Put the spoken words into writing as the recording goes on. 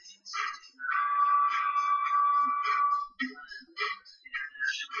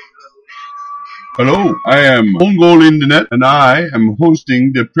Hello, I am Own Goal in the Net, and I am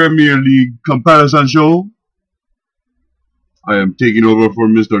hosting the Premier League Comparison Show. I am taking over for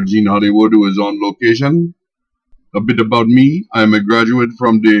Mr. Gene Hollywood, who is on location. A bit about me: I am a graduate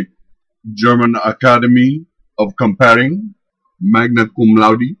from the German Academy of Comparing, magna cum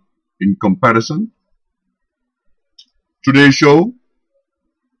laude in comparison. Today's show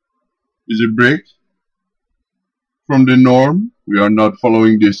is a break from the norm. We are not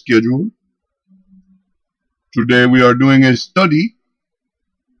following the schedule. Today we are doing a study.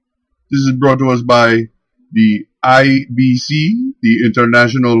 This is brought to us by the IBC, the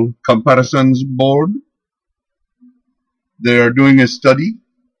International Comparisons Board. They are doing a study.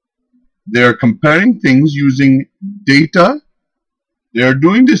 They are comparing things using data. They are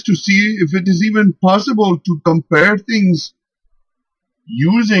doing this to see if it is even possible to compare things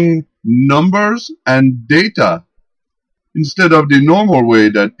using numbers and data instead of the normal way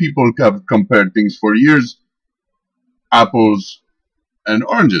that people have compared things for years, apples and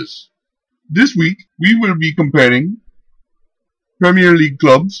oranges. This week, we will be comparing Premier League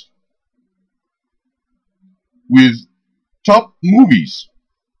clubs with top movies.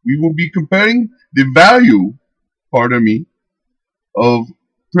 We will be comparing the value, of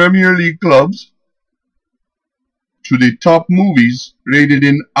Premier League clubs to the top movies rated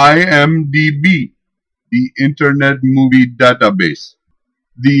in IMDb, the Internet Movie Database.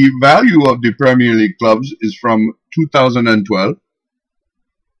 The value of the Premier League clubs is from 2012,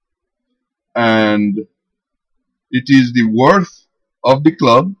 and it is the worth of the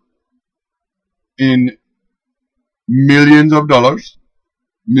club in millions of dollars,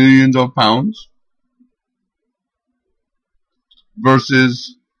 millions of pounds,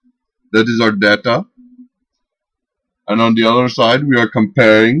 versus, that is our data. And on the other side, we are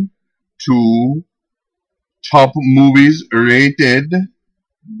comparing to top movies rated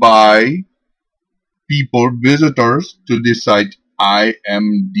by people, visitors to this site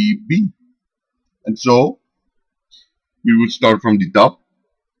IMDb. And so, we would start from the top.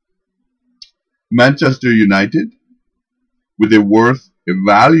 Manchester United, with a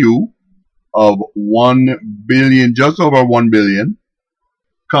value of 1 billion, just over 1 billion,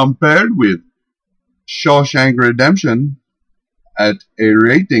 compared with Shawshank Redemption at a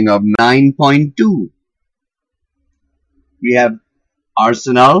rating of 9.2. We have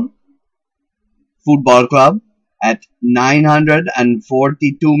Arsenal Football Club at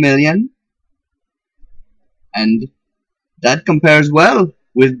 942 million, and that compares well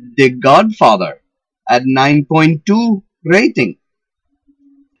with The Godfather at 9.2 rating.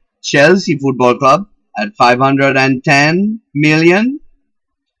 Chelsea Football Club at 510 million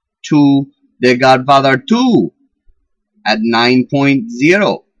to The Godfather 2 at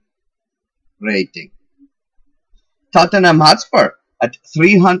 9.0 rating. Tottenham Hotspur at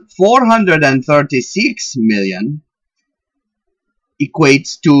 436 million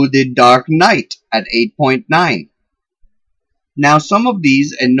equates to The Dark Knight at 8.9. Now some of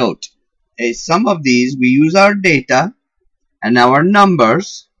these, and note, some of these we use our data and our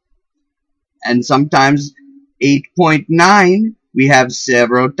numbers, and sometimes 8.9 we have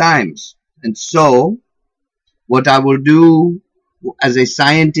several times. And so what I will do as a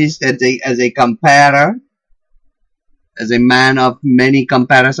scientist, as a comparer, as a man of many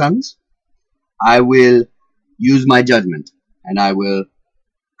comparisons, I will use my judgment and I will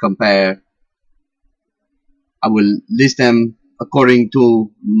compare. I will list them according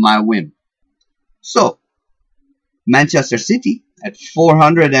to my whim. So, Manchester City at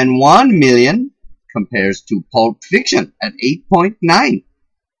 401 million compares to Pulp Fiction at 8.9.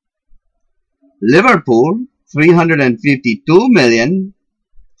 Liverpool, 352 million,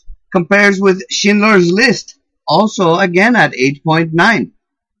 compares with Schindler's List, also again at 8.9,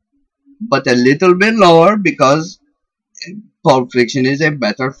 but a little bit lower because Pulp Fiction is a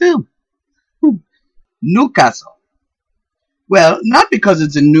better film. Newcastle. Well, not because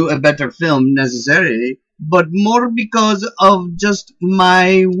it's a better film necessarily, but more because of just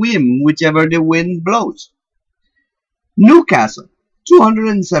my whim, whichever the wind blows. Newcastle,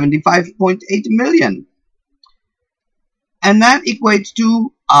 275.8 million. And that equates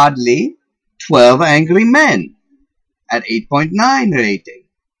to, oddly, 12 Angry Men at 8.9 rating.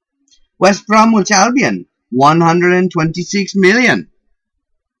 West Bromwich Albion, 126 million,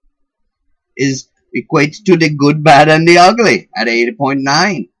 equates to The Good, Bad and the Ugly at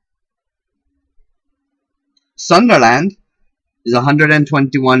 8.9. Sunderland is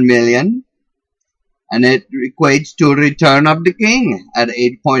 121 million, and it equates to Return of the King at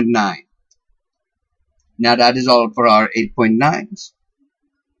 8.9. Now that is all for our 8.9s.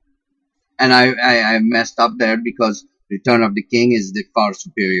 And I messed up there because Return of the King is the far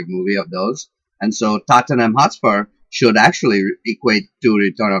superior movie of those. And so Tottenham Hotspur should actually equate to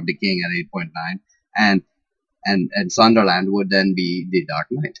Return of the King at 8.9, and Sunderland would then be the Dark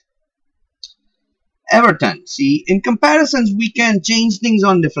Knight. Everton. See, in comparisons, we can change things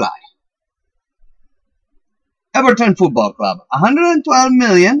on the fly. Everton Football Club, 112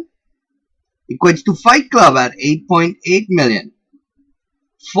 million, equates to Fight Club at 8.8 million.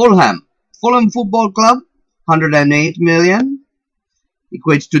 Fulham Football Club, 108 million,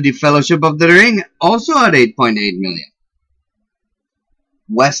 equates to the Fellowship of the Ring, also at 8.8 million.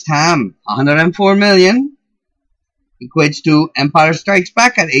 West Ham, 104 million, equates to Empire Strikes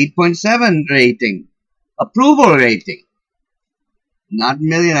Back at 8.7 rating. Approval rating. Not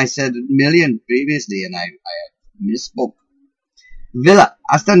million, I said million previously and I misspoke.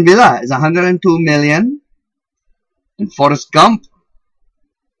 Aston Villa is 102 million. And Forrest Gump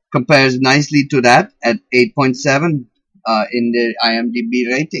compares nicely to that at 8.7 in the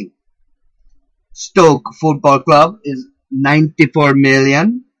IMDb rating. Stoke Football Club is 94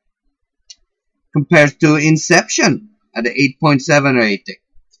 million. Compares to Inception at 8.7 rating.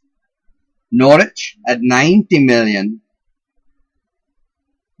 Norwich at 90 million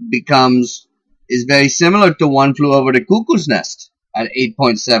is very similar to One Flew Over the Cuckoo's Nest at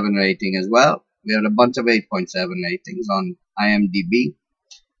 8.7 rating as well. We have a bunch of 8.7 ratings on IMDb.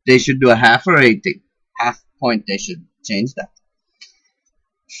 They should do a half a rating. Half point, they should change that.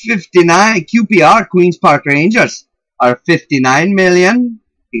 59 QPR, Queen's Park Rangers, are 59 million.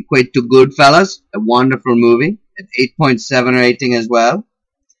 Equate to Goodfellas, a wonderful movie, at 8.7 rating as well.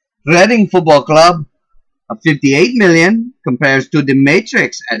 Reading Football Club, of 58 million, compares to The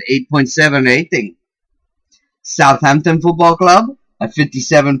Matrix at 8.7 rating. Southampton Football Club at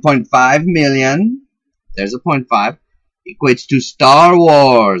 57.5 million. There's a 0.5. Equates to Star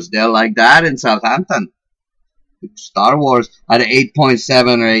Wars. They're like that in Southampton. Star Wars at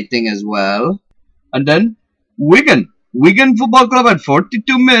 8.7 rating as well. And then Wigan Football Club at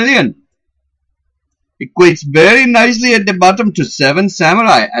 42 million. Equates very nicely at the bottom to Seven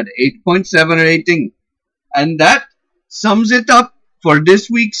Samurai at 8.7 rating. And that sums it up for this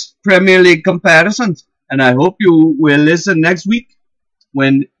week's Premier League comparisons. And I hope you will listen next week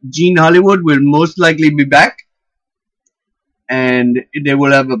when Gene Hollywood will most likely be back. And they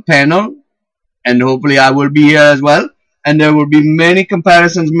will have a panel. And hopefully I will be here as well. And there will be many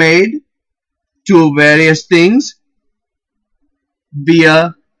comparisons made to various things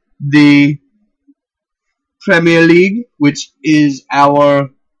via the Premier League, which is our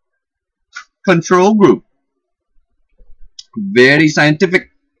control group. Very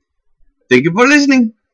scientific. Thank you for listening.